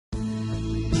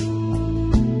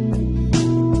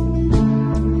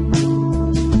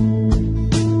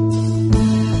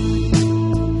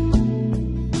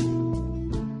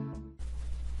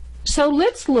So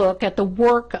let's look at the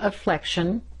work of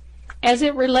flexion as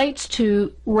it relates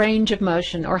to range of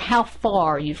motion, or how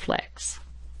far you flex.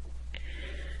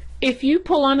 If you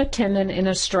pull on a tendon in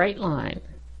a straight line,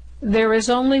 there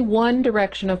is only one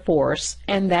direction of force,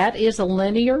 and that is a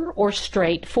linear or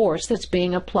straight force that's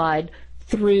being applied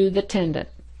through the tendon.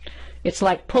 It's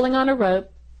like pulling on a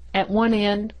rope at one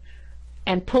end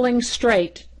and pulling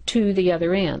straight to the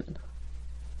other end.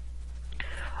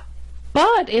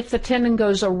 But if the tendon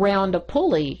goes around a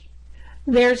pulley,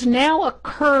 there's now a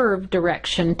curved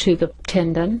direction to the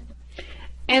tendon,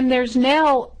 and there's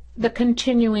now the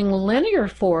continuing linear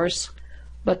force,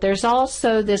 but there's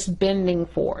also this bending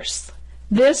force.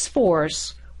 This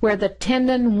force where the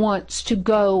tendon wants to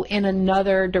go in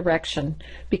another direction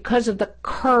because of the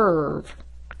curve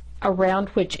around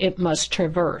which it must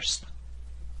traverse.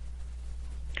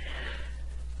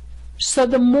 So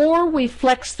the more we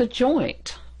flex the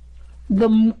joint,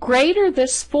 the greater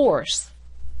this force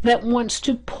that wants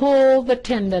to pull the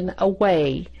tendon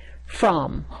away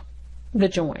from the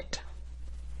joint.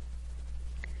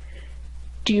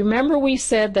 Do you remember we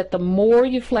said that the more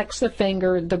you flex the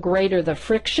finger, the greater the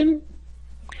friction?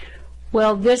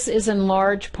 Well, this is in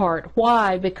large part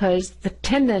why, because the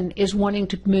tendon is wanting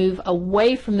to move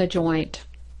away from the joint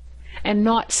and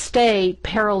not stay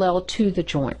parallel to the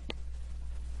joint.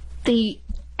 The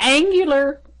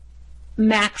angular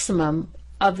maximum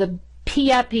of the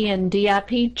PIP and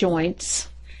DIP joints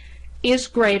is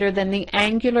greater than the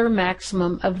angular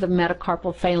maximum of the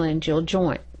metacarpal phalangeal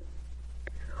joint.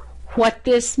 What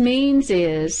this means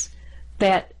is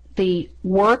that the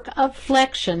work of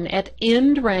flexion at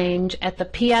end range at the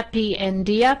PIP and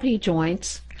DIP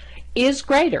joints is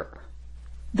greater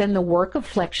than the work of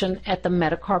flexion at the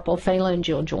metacarpal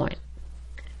phalangeal joint.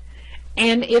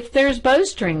 And if there's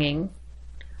bowstringing,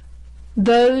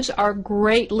 those are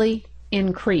greatly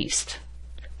increased.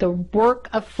 The work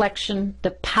of flexion,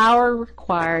 the power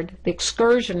required, the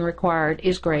excursion required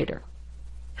is greater.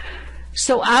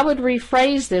 So I would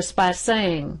rephrase this by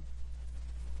saying,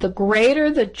 the greater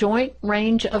the joint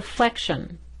range of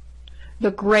flexion,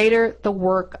 the greater the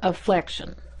work of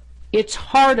flexion. It's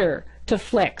harder to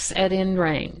flex at end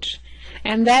range,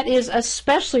 and that is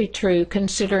especially true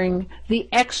considering the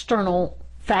external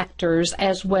factors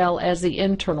as well as the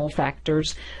internal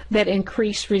factors that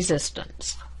increase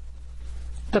resistance.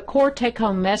 The core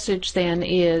take-home message then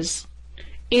is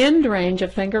end range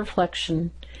of finger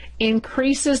flexion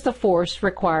increases the force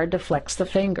required to flex the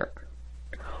finger.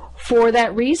 For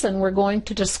that reason, we're going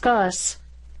to discuss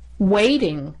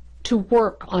waiting to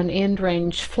work on end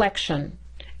range flexion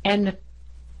and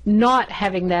not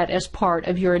having that as part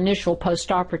of your initial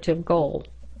postoperative goal.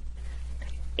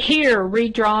 Here,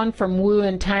 redrawn from Wu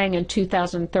and Tang in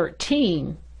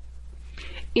 2013,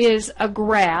 is a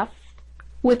graph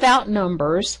without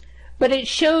numbers, but it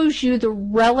shows you the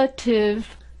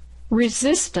relative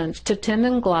resistance to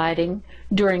tendon gliding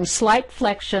during slight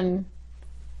flexion,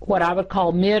 what I would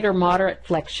call mid or moderate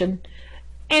flexion,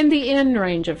 and the end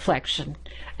range of flexion.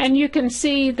 And you can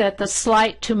see that the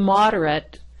slight to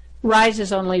moderate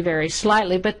rises only very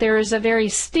slightly, but there is a very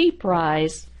steep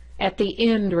rise at the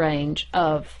end range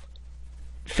of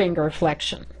finger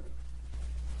flexion.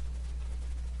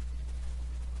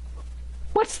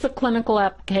 What's the clinical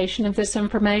application of this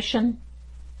information?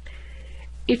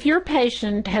 If your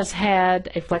patient has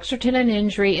had a flexor tendon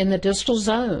injury in the distal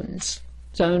zones,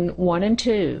 zone 1 and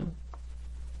 2,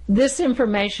 this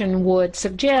information would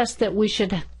suggest that we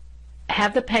should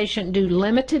have the patient do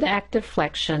limited active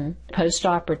flexion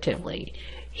postoperatively.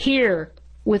 Here,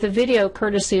 with a video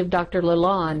courtesy of Dr.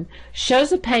 Lalonde,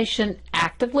 shows a patient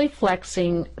actively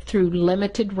flexing through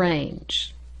limited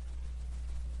range,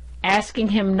 asking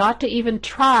him not to even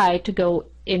try to go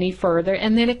any further,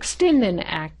 and then extending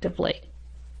actively.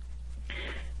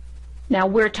 Now,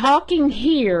 we're talking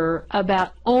here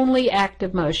about only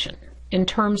active motion in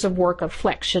terms of work of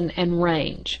flexion and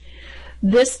range.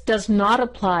 This does not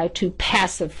apply to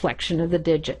passive flexion of the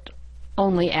digit,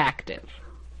 only active.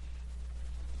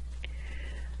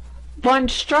 Von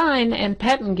Strine and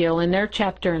Pettengill in their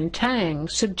chapter in Tang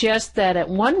suggest that at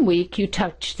 1 week you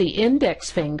touch the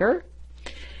index finger,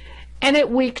 and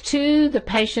at week 2 the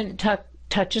patient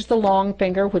touches the long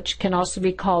finger, which can also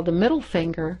be called the middle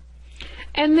finger,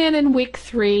 and then in week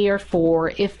 3 or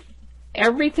 4, if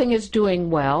everything is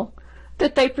doing well,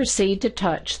 that they proceed to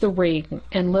touch the ring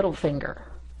and little finger.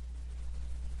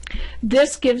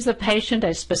 This gives the patient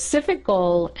a specific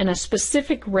goal and a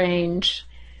specific range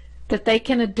that they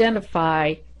can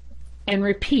identify and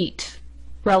repeat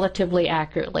relatively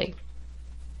accurately.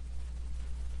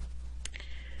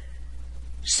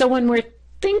 So when we're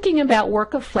Thinking about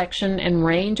work of flexion and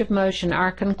range of motion,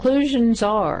 our conclusions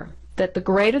are that the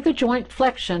greater the joint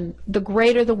flexion, the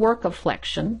greater the work of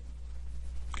flexion.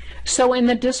 So in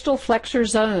the distal flexor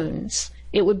zones,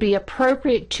 it would be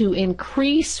appropriate to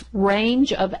increase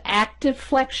range of active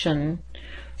flexion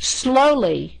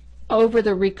slowly over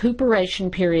the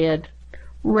recuperation period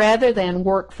rather than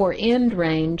work for end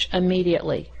range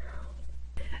immediately.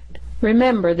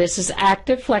 Remember, this is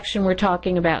active flexion we're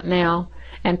talking about now,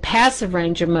 and passive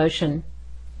range of motion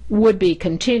would be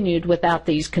continued without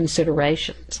these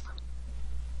considerations.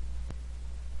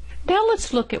 Now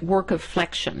let's look at work of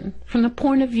flexion from the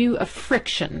point of view of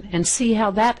friction and see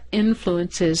how that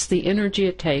influences the energy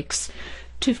it takes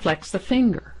to flex the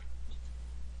finger.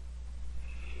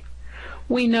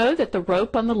 We know that the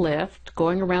rope on the left,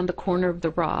 going around the corner of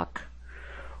the rock,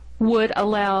 would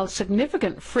allow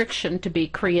significant friction to be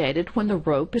created when the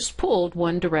rope is pulled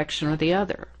one direction or the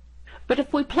other. But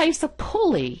if we place a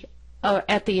pulley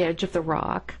at the edge of the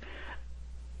rock,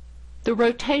 the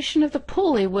rotation of the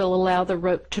pulley will allow the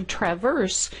rope to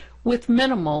traverse with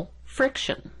minimal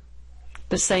friction.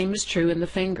 The same is true in the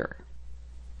finger.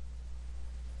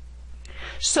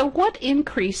 So what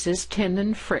increases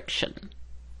tendon friction?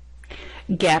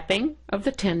 Gapping of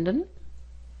the tendon.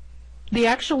 The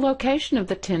actual location of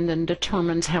the tendon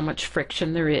determines how much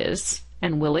friction there is,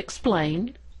 and we'll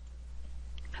explain.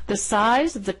 The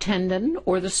size of the tendon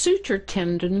or the suture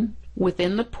tendon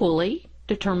within the pulley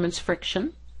determines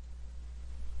friction.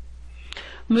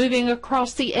 Moving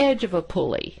across the edge of a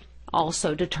pulley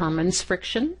also determines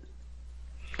friction,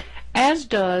 as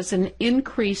does an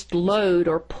increased load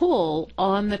or pull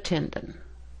on the tendon.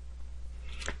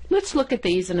 Let's look at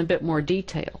these in a bit more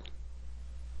detail.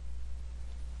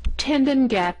 Tendon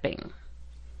gapping.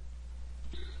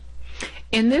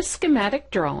 In this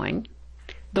schematic drawing,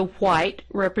 the white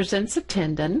represents a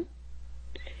tendon.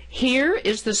 Here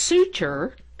is the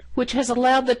suture, which has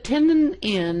allowed the tendon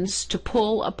ends to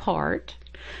pull apart,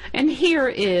 and here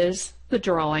is the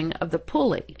drawing of the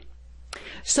pulley.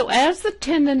 So as the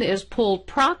tendon is pulled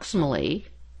proximally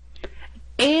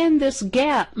and this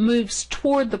gap moves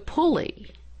toward the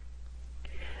pulley,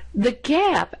 the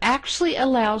gap actually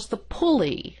allows the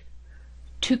pulley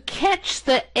to catch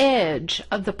the edge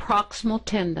of the proximal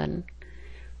tendon,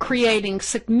 creating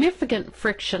significant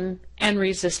friction and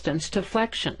resistance to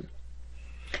flexion.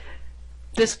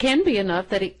 This can be enough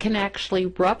that it can actually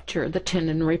rupture the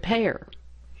tendon repair,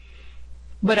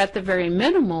 but at the very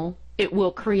minimal, it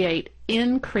will create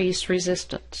increased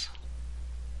resistance.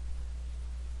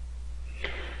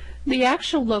 The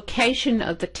actual location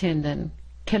of the tendon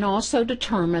can also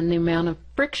determine the amount of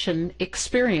friction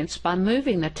experienced by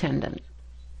moving the tendon.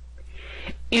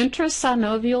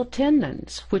 Intrasynovial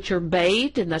tendons, which are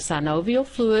bathed in the synovial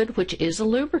fluid, which is a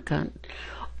lubricant,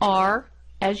 are,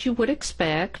 as you would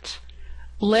expect,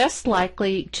 less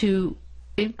likely to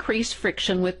increase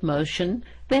friction with motion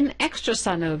than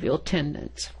extrasynovial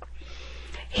tendons.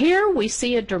 Here we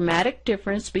see a dramatic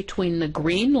difference between the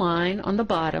green line on the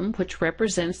bottom, which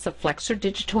represents the flexor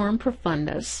digitorum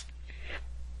profundus.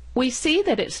 We see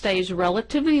that it stays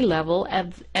relatively level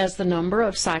as the number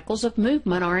of cycles of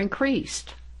movement are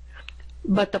increased.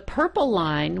 But the purple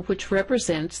line, which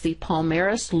represents the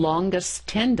palmaris longus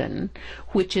tendon,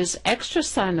 which is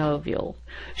extrasynovial,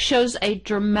 shows a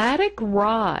dramatic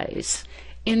rise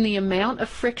in the amount of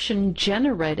friction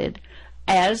generated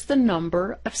as the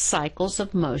number of cycles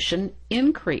of motion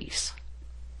increase,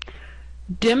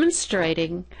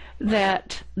 demonstrating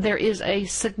that there is a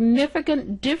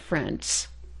significant difference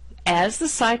as the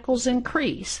cycles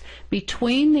increase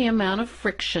between the amount of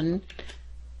friction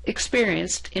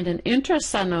experienced in an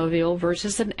intrasynovial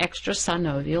versus an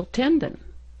extrasynovial tendon.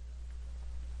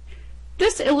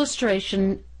 This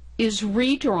illustration is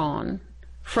redrawn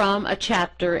from a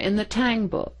chapter in the Tang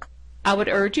book. I would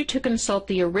urge you to consult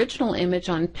the original image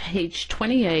on page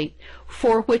 28,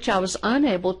 for which I was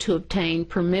unable to obtain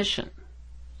permission.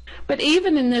 But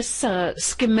even in this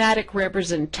schematic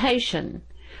representation,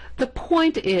 the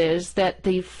point is that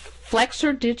the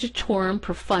flexor digitorum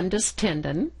profundus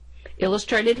tendon,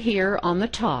 illustrated here on the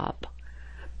top,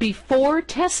 before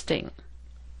testing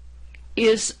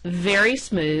is very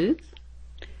smooth.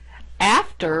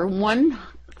 After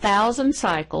 1,000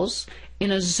 cycles in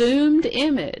a zoomed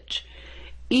image,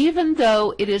 even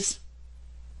though it is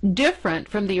different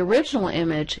from the original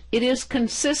image, it is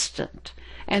consistent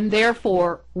and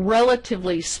therefore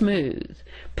relatively smooth,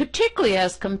 particularly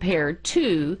as compared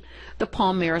to the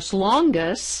palmaris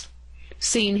longus,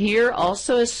 seen here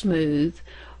also as smooth,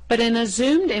 but in a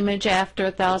zoomed image after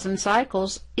 1,000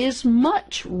 cycles is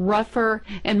much rougher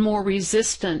and more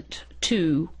resistant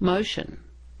to motion.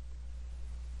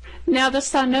 Now, the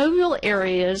synovial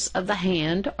areas of the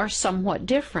hand are somewhat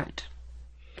different.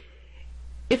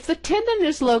 If the tendon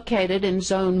is located in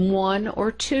zone 1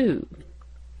 or 2,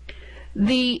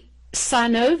 the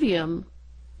synovium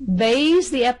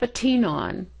bathes the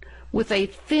epitenon with a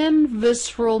thin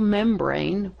visceral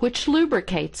membrane which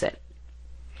lubricates it.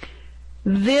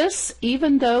 This,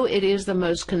 even though it is the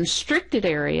most constricted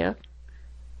area,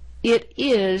 it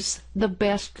is the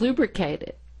best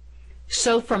lubricated.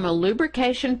 So from a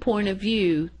lubrication point of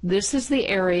view, this is the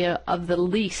area of the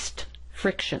least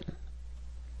friction.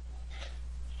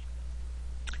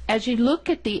 As you look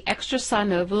at the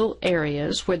extrasynovial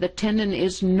areas where the tendon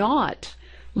is not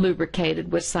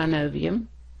lubricated with synovium,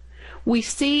 we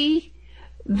see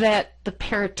that the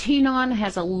peritoneum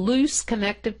has a loose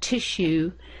connective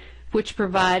tissue which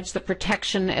provides the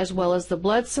protection as well as the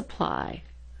blood supply.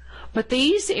 But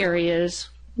these areas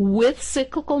with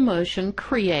cyclical motion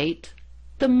create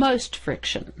the most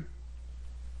friction.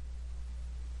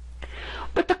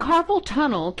 But the carpal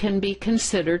tunnel can be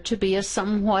considered to be a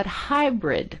somewhat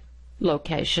hybrid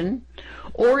location,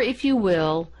 or if you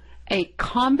will, a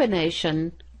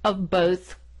combination of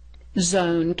both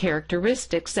zone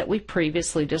characteristics that we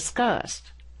previously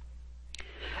discussed.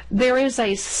 There is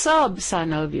a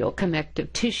subsynovial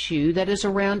connective tissue that is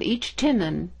around each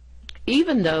tendon,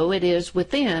 even though it is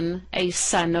within a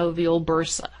synovial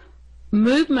bursa.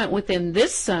 Movement within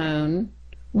this zone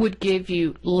would give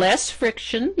you less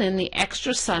friction than the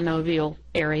extrasynovial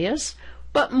areas,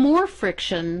 but more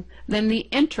friction than the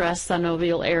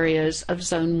intrasynovial areas of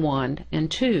zone 1 and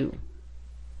 2.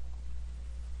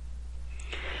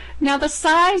 Now, the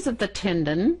size of the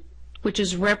tendon, which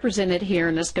is represented here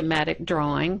in a schematic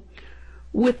drawing,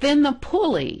 within the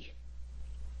pulley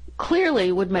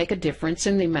clearly would make a difference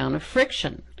in the amount of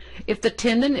friction. If the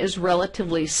tendon is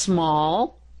relatively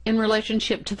small in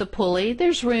relationship to the pulley,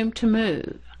 there's room to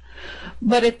move.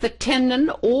 But if the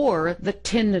tendon or the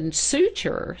tendon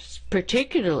suture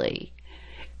particularly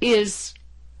is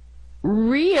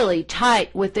really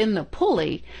tight within the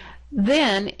pulley,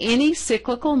 then any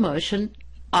cyclical motion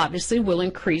obviously will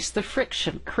increase the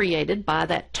friction created by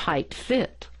that tight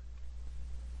fit.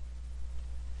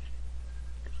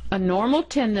 A normal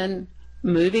tendon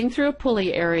moving through a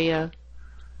pulley area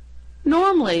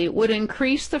normally would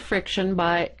increase the friction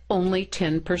by only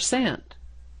 10%.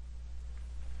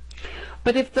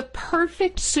 But if the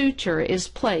perfect suture is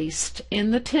placed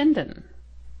in the tendon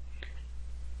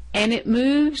and it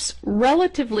moves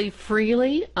relatively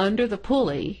freely under the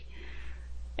pulley,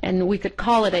 and we could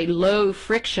call it a low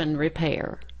friction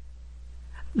repair,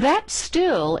 that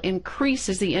still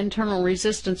increases the internal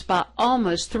resistance by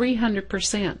almost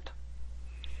 300%.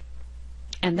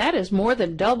 And that is more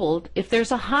than doubled if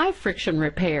there's a high friction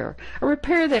repair, a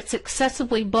repair that's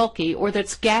excessively bulky or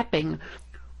that's gapping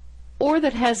or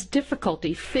that has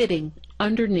difficulty fitting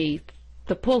underneath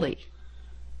the pulley.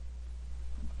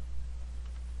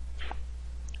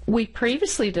 We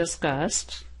previously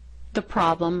discussed the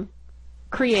problem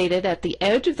created at the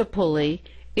edge of the pulley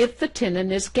if the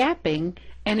tendon is gapping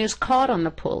and is caught on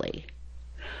the pulley.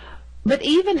 But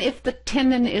even if the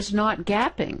tendon is not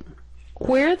gapping,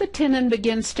 where the tendon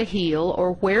begins to heal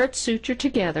or where it's sutured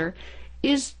together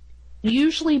is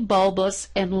usually bulbous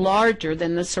and larger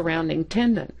than the surrounding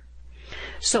tendon.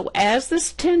 So as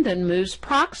this tendon moves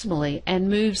proximally and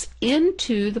moves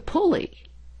into the pulley,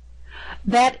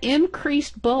 that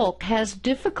increased bulk has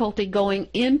difficulty going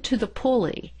into the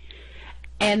pulley,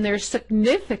 and there's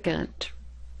significant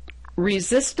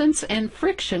resistance and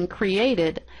friction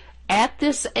created at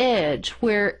this edge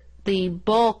where the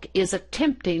bulk is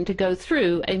attempting to go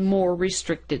through a more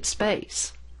restricted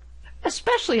space.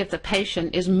 Especially if the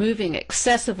patient is moving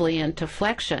excessively into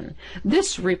flexion,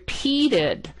 this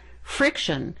repeated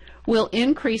friction will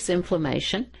increase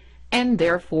inflammation and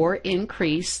therefore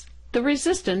increase the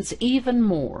resistance even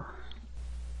more.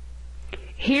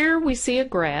 Here we see a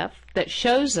graph that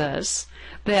shows us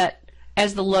that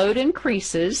as the load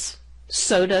increases,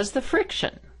 so does the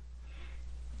friction.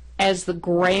 As the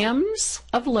grams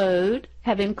of load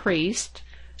have increased,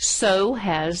 so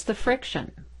has the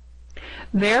friction.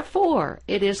 Therefore,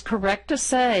 it is correct to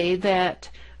say that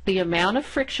the amount of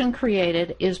friction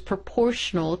created is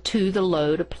proportional to the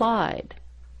load applied.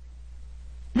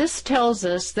 This tells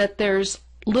us that there's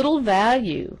little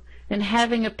value in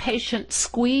having a patient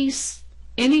squeeze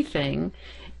anything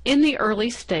in the early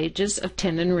stages of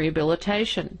tendon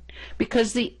rehabilitation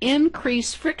because the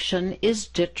increased friction is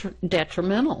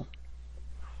detrimental.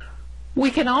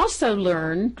 We can also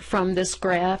learn from this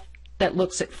graph that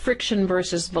looks at friction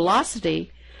versus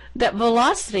velocity that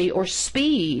velocity or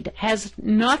speed has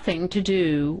nothing to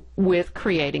do with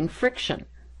creating friction.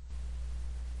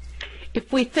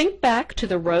 If we think back to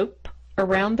the rope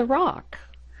around the rock,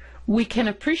 we can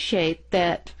appreciate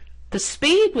that the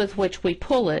speed with which we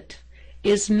pull it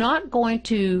is not going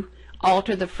to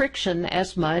alter the friction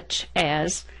as much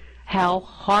as how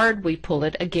hard we pull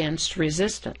it against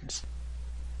resistance.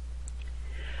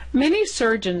 Many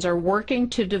surgeons are working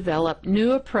to develop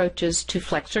new approaches to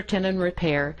flexor tendon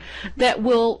repair that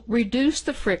will reduce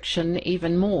the friction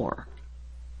even more.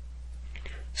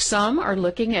 Some are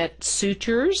looking at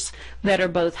sutures that are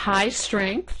both high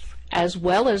strength as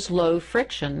well as low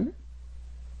friction.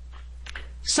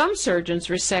 Some surgeons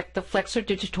resect the flexor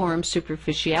digitorum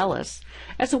superficialis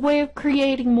as a way of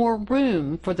creating more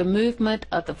room for the movement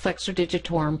of the flexor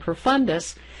digitorum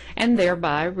profundus and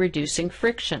thereby reducing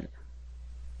friction.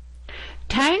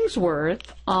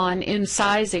 Tangsworth on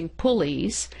incising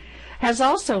pulleys has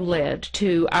also led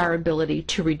to our ability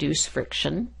to reduce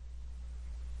friction.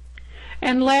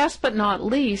 And last but not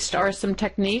least are some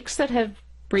techniques that have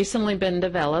recently been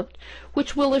developed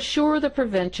which will assure the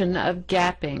prevention of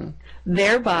gapping,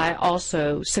 thereby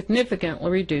also significantly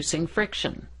reducing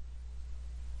friction.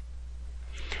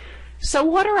 So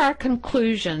what are our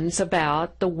conclusions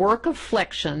about the work of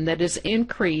flexion that is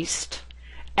increased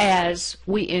as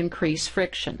we increase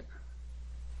friction?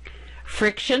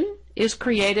 Friction is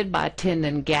created by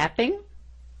tendon gapping,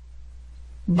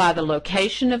 by the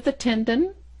location of the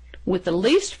tendon, with the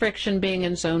least friction being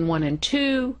in zone 1 and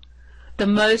 2, the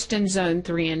most in zone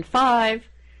 3 and 5,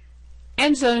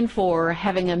 and zone 4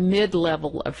 having a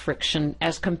mid-level of friction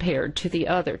as compared to the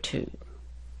other two.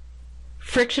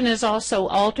 Friction is also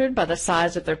altered by the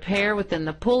size of the repair within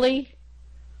the pulley,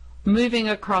 moving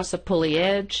across a pulley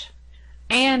edge,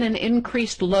 and an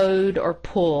increased load or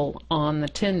pull on the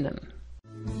tendon.